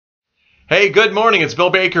Hey, good morning. It's Bill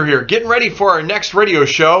Baker here, getting ready for our next radio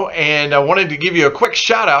show, and I wanted to give you a quick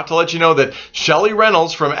shout out to let you know that Shelly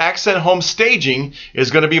Reynolds from Accent Home Staging is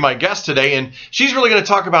going to be my guest today, and she's really going to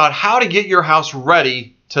talk about how to get your house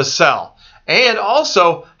ready to sell, and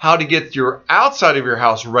also how to get your outside of your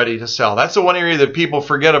house ready to sell. That's the one area that people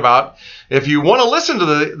forget about. If you want to listen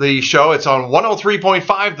to the show, it's on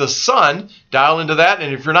 103.5 The Sun. Dial into that.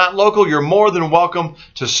 And if you're not local, you're more than welcome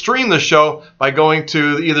to stream the show by going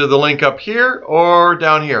to either the link up here or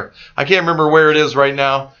down here. I can't remember where it is right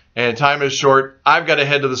now, and time is short. I've got to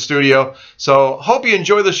head to the studio. So hope you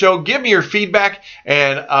enjoy the show. Give me your feedback.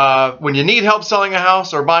 And when you need help selling a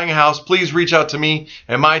house or buying a house, please reach out to me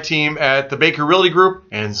and my team at the Baker Realty Group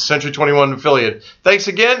and Century 21 Affiliate. Thanks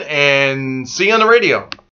again, and see you on the radio.